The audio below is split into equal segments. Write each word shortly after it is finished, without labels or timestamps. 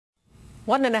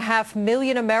1.5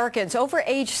 million Americans over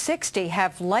age 60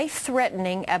 have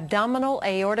life-threatening abdominal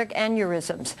aortic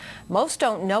aneurysms. Most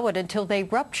don't know it until they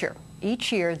rupture.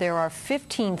 Each year, there are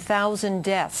 15,000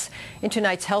 deaths. In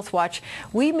tonight's Healthwatch,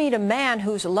 we meet a man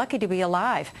who's lucky to be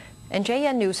alive.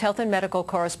 NJN News health and medical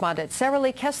correspondent Sarah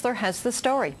Lee Kessler has the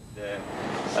story.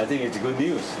 I think it's good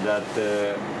news that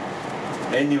the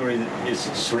aneurysm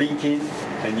is shrinking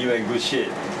and you're in good shape.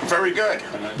 Very good.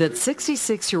 That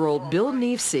 66-year-old Bill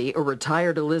Neefsey, a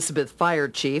retired Elizabeth fire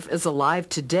chief, is alive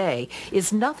today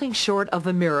is nothing short of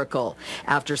a miracle.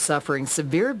 After suffering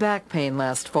severe back pain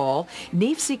last fall,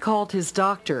 Neefsey called his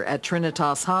doctor at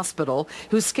Trinitas Hospital,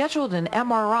 who scheduled an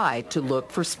MRI to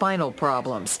look for spinal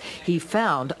problems. He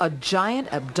found a giant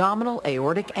abdominal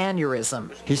aortic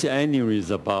aneurysm. His aneurysm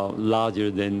is about larger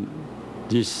than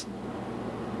this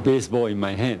baseball in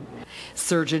my hand.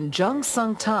 Surgeon Jung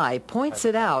Sung Tai points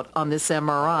it out on this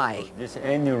MRI. This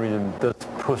aneurysm does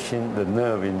pushing the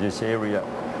nerve in this area,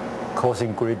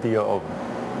 causing great deal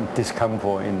of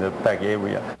discomfort in the back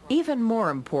area. Even more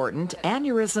important,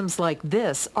 aneurysms like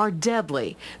this are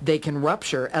deadly. They can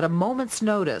rupture at a moment's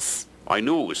notice. I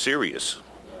knew it was serious.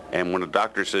 And when the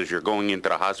doctor says you're going into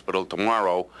the hospital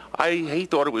tomorrow, he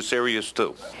thought it was serious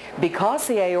too. Because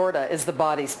the aorta is the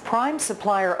body's prime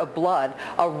supplier of blood,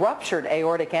 a ruptured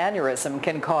aortic aneurysm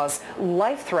can cause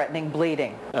life-threatening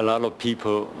bleeding. A lot of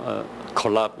people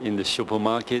collapse in the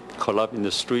supermarket, collapse in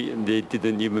the street, and they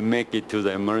didn't even make it to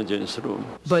the emergency room.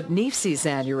 But Neefsey's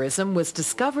aneurysm was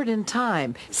discovered in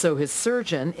time, so his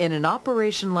surgeon, in an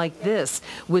operation like this,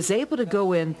 was able to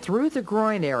go in through the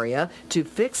groin area to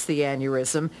fix the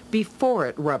aneurysm before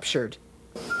it ruptured.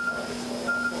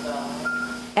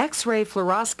 X-ray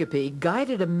fluoroscopy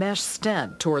guided a mesh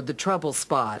stent toward the trouble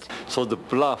spot. So the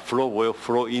blood flow will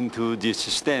flow into this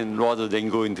stent rather than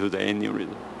go into the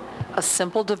aneurysm. A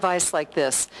simple device like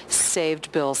this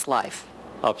saved Bill's life.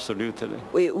 Absolutely.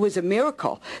 It was a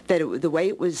miracle that the way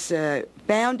it was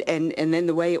found and then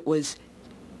the way it was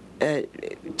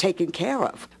taken care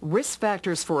of. Risk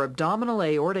factors for abdominal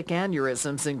aortic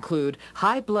aneurysms include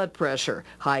high blood pressure,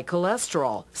 high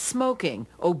cholesterol, smoking,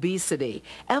 obesity,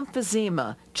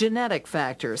 emphysema, genetic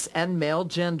factors, and male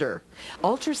gender.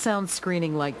 Ultrasound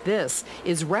screening like this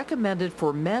is recommended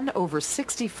for men over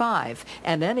 65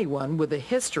 and anyone with a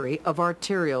history of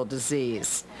arterial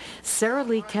disease. Sarah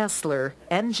Lee Kessler,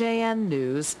 NJN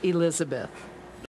News, Elizabeth.